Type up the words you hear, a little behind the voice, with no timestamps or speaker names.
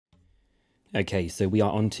Okay, so we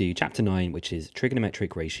are on to chapter 9, which is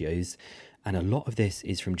trigonometric ratios. And a lot of this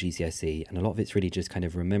is from GCSE, and a lot of it's really just kind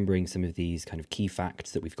of remembering some of these kind of key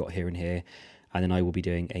facts that we've got here and here. And then I will be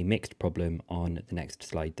doing a mixed problem on the next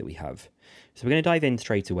slide that we have. So we're going to dive in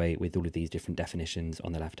straight away with all of these different definitions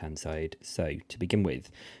on the left-hand side. So to begin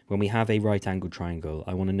with, when we have a right-angled triangle,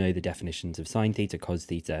 I want to know the definitions of sine theta, cos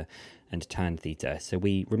theta, and tan theta. So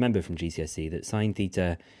we remember from GCSE that sine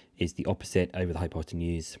theta is the opposite over the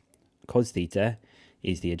hypotenuse, cos theta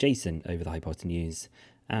is the adjacent over the hypotenuse,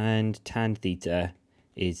 and tan theta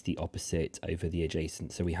is the opposite over the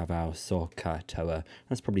adjacent. So we have our SOHCAHTOA.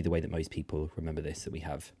 That's probably the way that most people remember this that we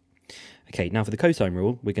have. Okay, now for the cosine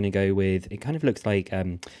rule, we're going to go with, it kind of looks like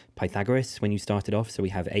Pythagoras when you started off. So we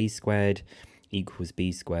have a squared equals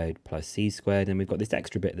b squared plus c squared, and we've got this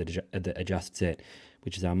extra bit that adjusts it,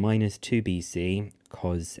 which is our minus 2bc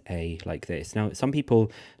cos a, like this. Now, some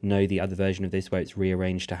people know the other version of this where it's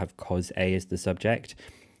rearranged to have cos a as the subject.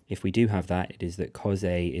 If we do have that, it is that cos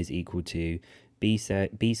a is equal to b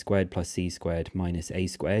squared plus c squared minus a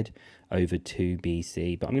squared over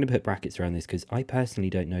 2bc. But I'm going to put brackets around this because I personally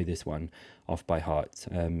don't know this one off by heart.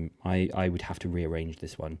 I would have to rearrange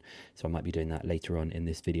this one, so I might be doing that later on in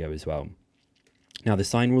this video as well. Now, the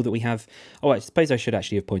sine rule that we have, I suppose I should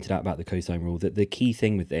actually have pointed out about the cosine rule that the key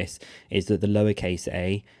thing with this is that the lowercase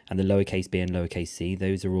a and the lowercase b and lowercase c,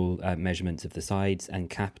 those are all measurements of the sides, and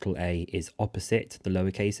capital A is opposite the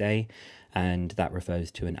lowercase a, and that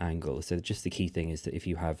refers to an angle. So just the key thing is that if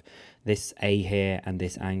you have this a here and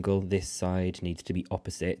this angle, this side needs to be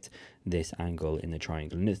opposite this angle in the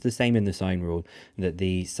triangle. And it's the same in the sine rule, that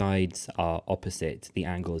the sides are opposite the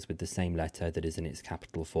angles with the same letter that is in its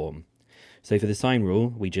capital form. So for the sine rule,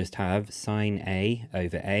 we just have sine A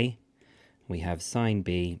over A. We have sine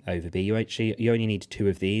B over B. You only need two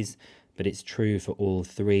of these, but it's true for all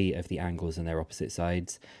three of the angles and their opposite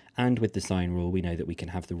sides. And with the sine rule, we know that we can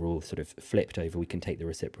have the rule sort of flipped over. We can take the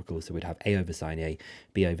reciprocal, so we'd have A over sine A,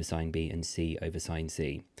 B over sine B, and C over sine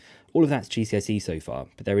C. All of that's GCSE so far,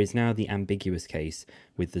 but there is now the ambiguous case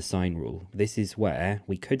with the sine rule. This is where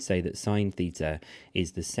we could say that sine theta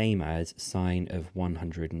is the same as sine of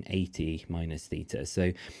 180 minus theta.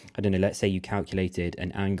 So, I don't know, let's say you calculated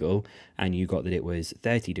an angle and you got that it was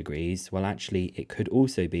 30 degrees. Well, actually, it could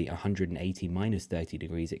also be 180 minus 30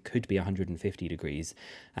 degrees. It could be 150 degrees,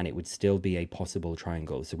 and it would still be a possible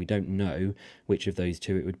triangle. So we don't know which of those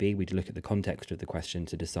two it would be. We'd look at the context of the question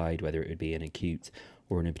to decide whether it would be an acute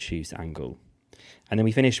or an obtuse angle. And then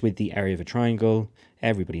we finish with the area of a triangle.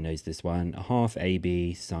 Everybody knows this one, a half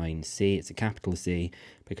AB sine C. It's a capital C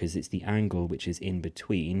because it's the angle which is in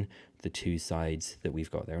between the two sides that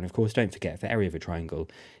we've got there. And of course, don't forget, for area of a triangle,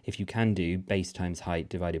 if you can do base times height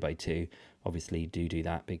divided by 2, obviously do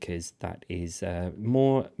that because that is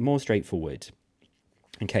more straightforward.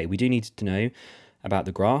 Okay, we do need to know about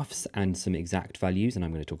the graphs and some exact values, and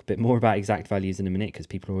I'm going to talk a bit more about exact values in a minute because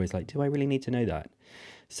people are always like, do I really need to know that?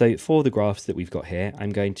 So for the graphs that we've got here,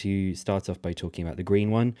 I'm going to start off by talking about the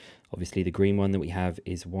green one. Obviously, the green one that we have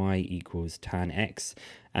is y equals tan x,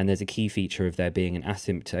 and there's a key feature of there being an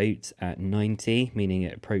asymptote at 90, meaning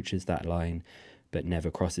it approaches that line but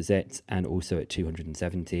never crosses it, and also at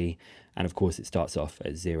 270. And of course, it starts off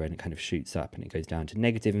at 0 and it kind of shoots up and it goes down to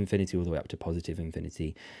negative infinity all the way up to positive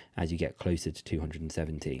infinity as you get closer to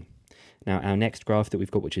 270. Now, our next graph that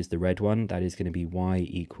we've got, which is the red one, that is going to be y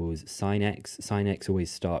equals sine x. Sine x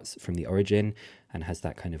always starts from the origin and has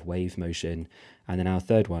that kind of wave motion. And then our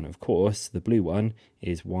third one, of course, the blue one,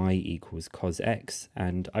 is y equals cos x.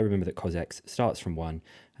 And I remember that cos x starts from 1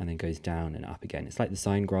 and then goes down and up again. It's like the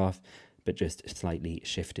sine graph, but just slightly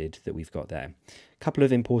shifted that we've got there. A couple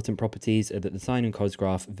of important properties are that the sine and cos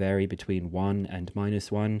graph vary between 1 and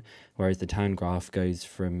 -1, whereas the tan graph goes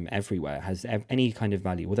from everywhere, it has any kind of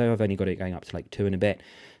value. Although I've only got it going up to like 2 and a bit,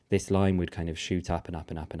 this line would kind of shoot up and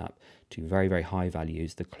up and up and up to very, very high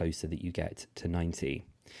values the closer that you get to 90.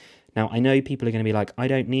 Now, I know people are going to be like, I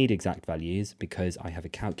don't need exact values because I have a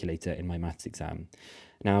calculator in my maths exam.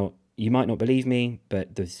 Now, you might not believe me,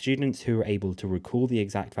 but the students who are able to recall the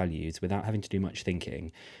exact values without having to do much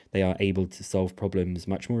thinking, they are able to solve problems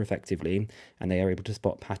much more effectively, and they are able to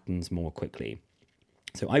spot patterns more quickly.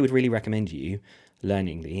 So I would really recommend you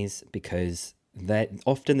learning these because they're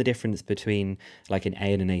often the difference between like an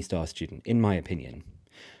A and an A star student, in my opinion.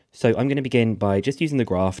 So I'm going to begin by just using the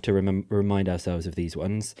graph to remind ourselves of these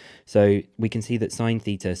ones. So we can see that sine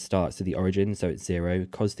theta starts at the origin, so it's 0,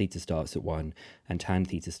 cos theta starts at 1, and tan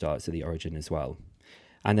theta starts at the origin as well.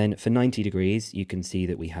 And then for 90 degrees, you can see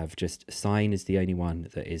that we have just sine is the only one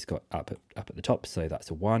that is got up at the top, so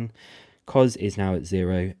that's a 1. Cos is now at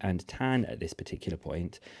 0, and tan at this particular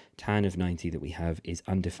point, tan of 90 that we have is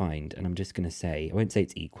undefined. And I'm just going to say, I won't say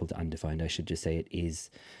it's equal to undefined, I should just say it is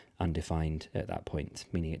undefined at that point,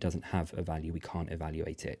 meaning it doesn't have a value, we can't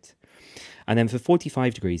evaluate it. And then for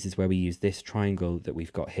 45 degrees is where we use this triangle that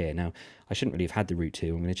we've got here. Now, I shouldn't really have had the root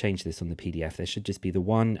 2, I'm going to change this on the PDF. There should just be the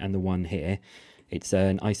 1 and the 1 here. It's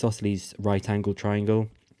an isosceles right angle triangle.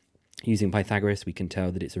 Using Pythagoras, we can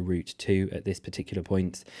tell that it's a root 2 at this particular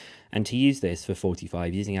point. And to use this for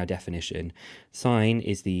 45, using our definition, sine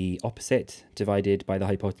is the opposite divided by the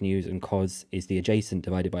hypotenuse, and cos is the adjacent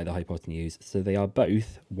divided by the hypotenuse. So they are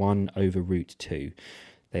both 1 over root 2.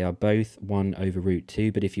 They are both 1 over root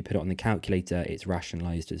 2, but if you put it on the calculator, it's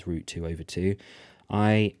rationalized as root 2 over 2.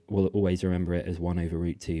 I will always remember it as 1 over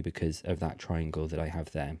root 2 because of that triangle that I have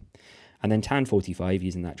there. And then tan 45,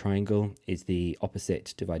 using that triangle, is the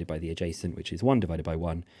opposite divided by the adjacent, which is 1 divided by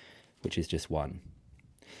 1, which is just 1.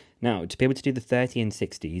 Now, to be able to do the 30 and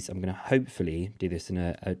 60s, I'm going to hopefully do this in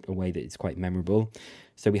a way that is quite memorable.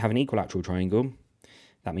 So we have an equilateral triangle.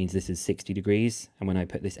 That means this is 60 degrees. And when I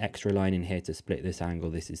put this extra line in here to split this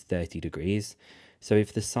angle, this is 30 degrees. So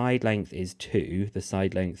if the side length is 2, the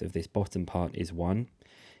side length of this bottom part is 1.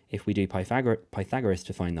 If we do Pythagoras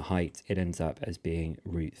to find the height, it ends up as being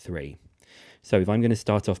root 3. So if I'm going to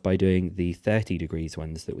start off by doing the 30 degrees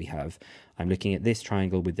ones that we have, I'm looking at this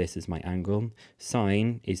triangle with this as my angle.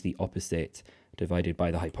 Sine is the opposite divided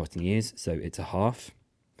by the hypotenuse, so it's a half.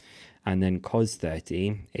 And then cos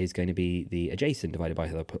 30 is going to be the adjacent divided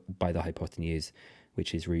by the hypotenuse,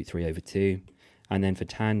 which is root 3 over 2. And then for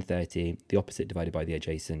tan 30, the opposite divided by the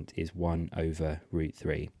adjacent is 1 over root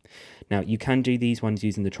 3. Now, you can do these ones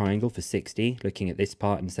using the triangle for 60, looking at this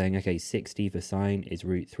part and saying, okay, 60 for sine is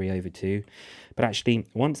root 3 over 2. But actually,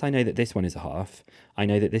 once I know that this one is a half, I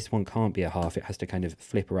know that this one can't be a half. It has to kind of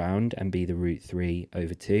flip around and be the root 3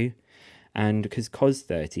 over 2. And because cos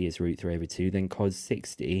 30 is root 3 over 2, then cos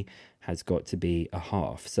 60 has got to be a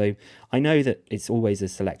half. So I know that it's always a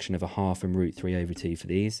selection of a half and root 3 over 2 for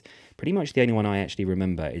these. Pretty much the only one I actually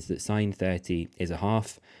remember is that sine 30 is a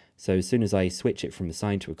half. So as soon as I switch it from a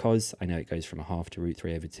sine to a cos, I know it goes from a half to root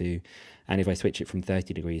 3 over 2. And if I switch it from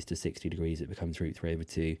 30 degrees to 60 degrees, it becomes root 3 over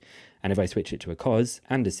 2. And if I switch it to a cos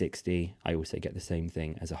and a 60, I also get the same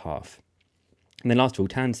thing as a half. And then last of all,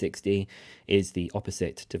 tan 60 is the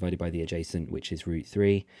opposite divided by the adjacent, which is root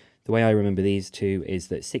 3. The way I remember these two is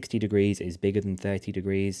that 60 degrees is bigger than 30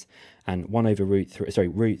 degrees, and root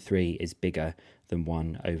 3 is bigger than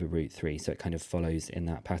 1 over root 3. So it kind of follows in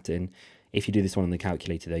that pattern. If you do this one on the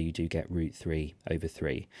calculator, though, you do get root 3 over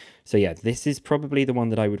 3. So yeah, this is probably the one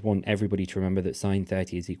that I would want everybody to remember, that sine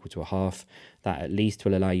 30 is equal to a half. That at least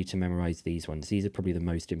will allow you to memorize these ones. These are probably the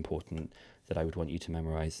most important that I would want you to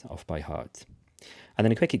memorize off by heart. And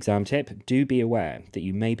then a quick exam tip, do be aware that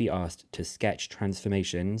you may be asked to sketch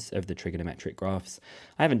transformations of the trigonometric graphs.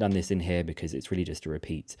 I haven't done this in here because it's really just a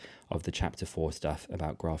repeat of the chapter 4 stuff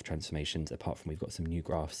about graph transformations, apart from we've got some new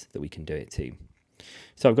graphs that we can do it to.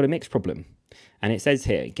 So I've got a mixed problem, and it says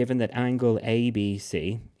here, given that angle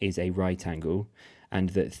ABC is a right angle and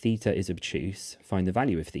that theta is obtuse, find the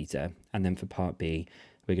value of theta. And then for part B,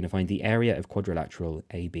 we're going to find the area of quadrilateral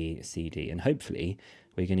ABCD, and hopefully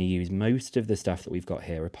we're going to use most of the stuff that we've got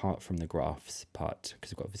here apart from the graphs part,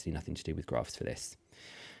 because we've got obviously nothing to do with graphs for this.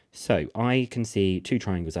 So I can see two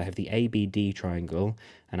triangles. I have the ABD triangle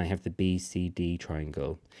and I have the BCD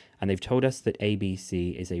triangle. And they've told us that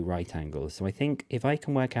ABC is a right angle. So I think if I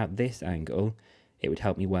can work out this angle, it would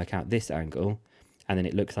help me work out this angle. And then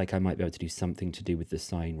it looks like I might be able to do something to do with the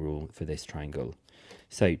sine rule for this triangle.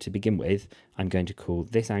 So to begin with, I'm going to call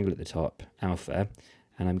this angle at the top alpha.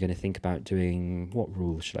 And I'm going to think about doing, what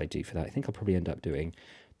rule should I do for that? I think I'll probably end up doing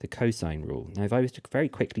the cosine rule. Now, if I was to very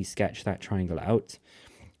quickly sketch that triangle out,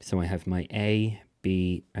 so I have my A,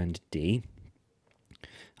 B, and D.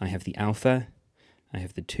 I have the alpha, I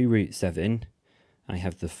have the 2 root 7, I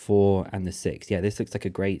have the 4 and the 6. Yeah, this looks like a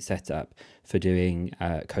great setup for doing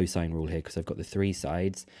cosine rule here, because I've got the 3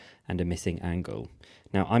 sides and a missing angle.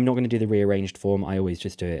 Now, I'm not going to do the rearranged form. I always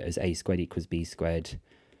just do it as a squared equals b squared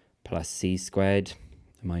plus c squared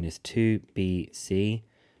minus 2bc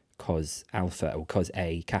cos alpha, or cos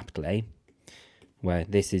A, capital A, where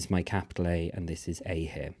this is my capital A and this is A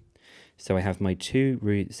here. So I have my 2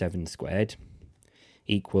 root 7 squared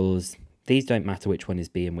equals, these don't matter which one is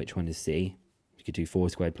B and which one is C. You could do 4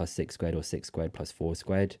 squared plus 6 squared or 6 squared plus 4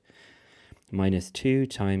 squared, minus 2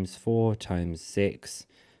 times 4 times 6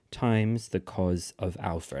 times the cos of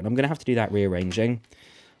alpha. And I'm going to have to do that rearranging.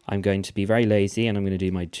 I'm going to be very lazy and I'm going to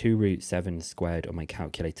do my 2 root 7 squared on my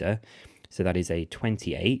calculator. So that is a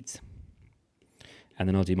 28. And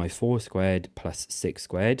then I'll do my 4 squared plus 6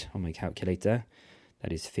 squared on my calculator.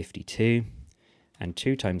 That is 52. And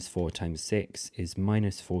 2 times 4 times 6 is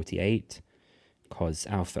minus 48 cos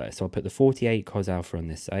alpha. So I'll put the 48 cos alpha on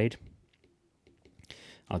this side.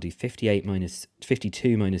 I'll do 52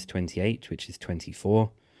 minus 28, which is 24.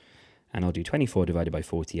 And I'll do 24 divided by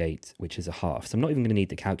 48, which is a half. So I'm not even going to need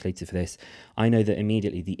the calculator for this. I know that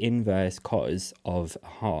immediately the inverse cos of a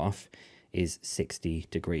half is 60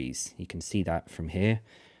 degrees. You can see that from here.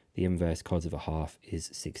 The inverse cos of a half is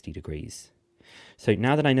 60 degrees. So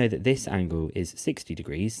now that I know that this angle is 60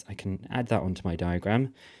 degrees, I can add that onto my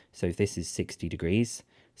diagram. So if this is 60 degrees,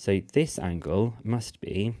 so this angle must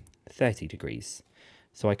be 30 degrees.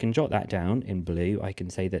 So I can jot that down in blue. I can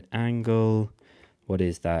say that angle, what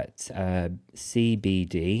is that?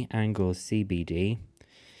 CBD, angle CBD.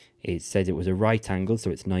 It says it was a right angle,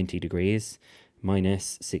 so it's 90 degrees,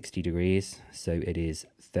 minus 60 degrees. So it is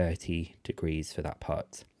 30 degrees for that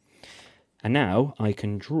part. And now I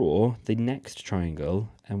can draw the next triangle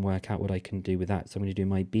and work out what I can do with that. So I'm going to do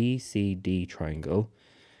my BCD triangle.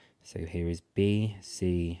 So here is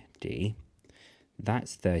BCD.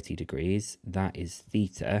 That's 30 degrees. That is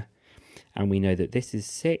theta. And we know that this is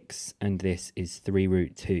 6 and this is 3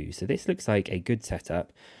 root 2. So this looks like a good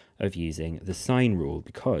setup of using the sine rule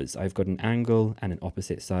because I've got an angle and an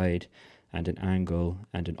opposite side and an angle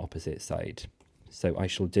and an opposite side. So I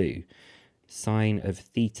shall do sine of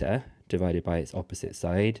theta divided by its opposite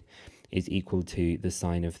side is equal to the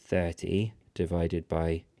sine of 30 divided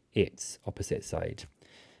by its opposite side.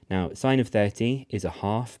 Now, sine of 30 is a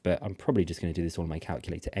half, but I'm probably just going to do this on my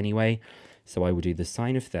calculator anyway. So I will do the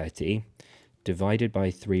sine of 30 divided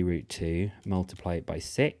by 3 root 2, multiply it by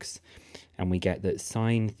 6, and we get that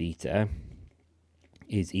sine theta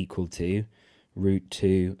is equal to root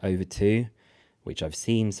 2 over 2, which I've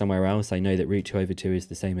seen somewhere else. I know that root 2 over 2 is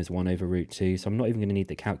the same as 1 over root 2, so I'm not even going to need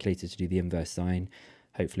the calculator to do the inverse sine.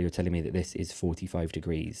 Hopefully you're telling me that this is 45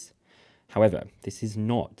 degrees. However, this is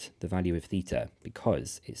not the value of theta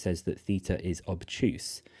because it says that theta is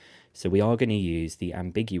obtuse. So we are going to use the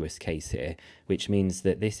ambiguous case here, which means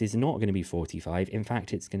that this is not going to be 45. In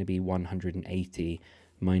fact, it's going to be 180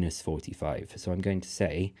 minus 45. So I'm going to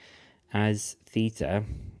say, as theta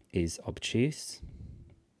is obtuse,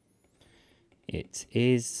 it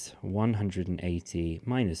is 180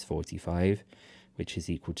 minus 45, which is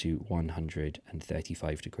equal to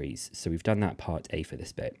 135 degrees. So we've done that part A for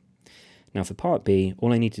this bit. Now for part B,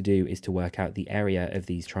 all I need to do is to work out the area of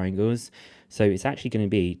these triangles. So it's actually going to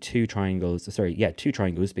be two triangles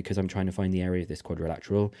because I'm trying to find the area of this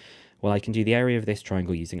quadrilateral. Well, I can do the area of this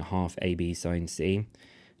triangle using a half AB sine C.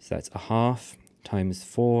 So that's a half times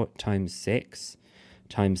 4 times 6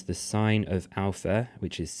 times the sine of alpha,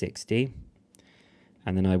 which is 60.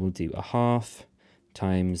 And then I will do a half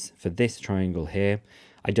times, for this triangle here,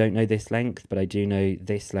 I don't know this length, but I do know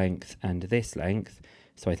this length and this length.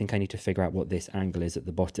 So I think I need to figure out what this angle is at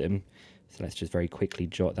the bottom. So let's just very quickly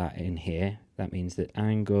jot that in here. That means that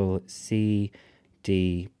angle CDB,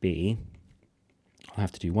 I'll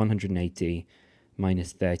have to do 180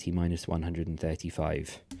 minus 30 minus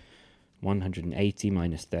 135. 180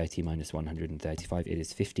 minus 30 minus 135, it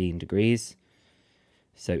is 15 degrees.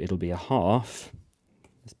 So it'll be a half,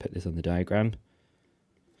 let's put this on the diagram,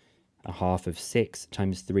 a half of 6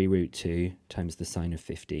 times 3 root 2 times the sine of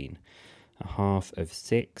 15. A half of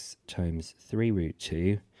 6 times 3 root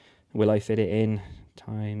 2, will I fit it in,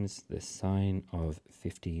 times the sine of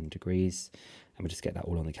 15 degrees. And we'll just get that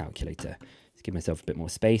all on the calculator. Let's give myself a bit more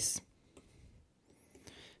space.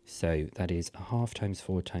 So that is a half times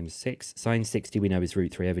 4 times 6. Sine 60 we know is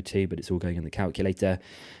root 3 over 2, but it's all going in the calculator.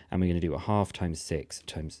 And we're going to do a half times 6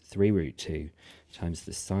 times 3 root 2 times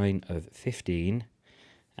the sine of 15.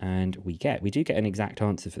 And we do get an exact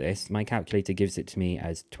answer for this. My calculator gives it to me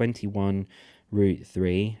as 21 root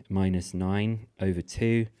 3 minus 9 over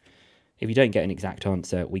 2. If you don't get an exact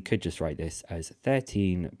answer, we could just write this as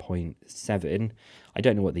 13.7. I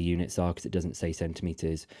don't know what the units are because it doesn't say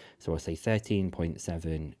centimeters. So I'll say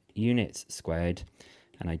 13.7 units squared.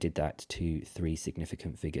 And I did that to 3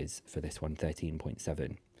 significant figures for this one,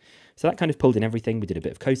 13.7. So that kind of pulled in everything. We did a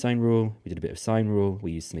bit of cosine rule, we did a bit of sine rule,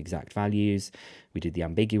 we used some exact values, we did the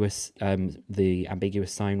ambiguous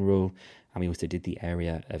sine rule, and we also did the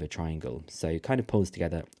area of a triangle. So it kind of pulls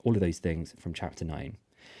together all of those things from chapter 9.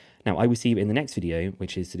 Now I will see you in the next video,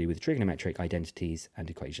 which is to do with trigonometric identities and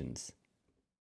equations.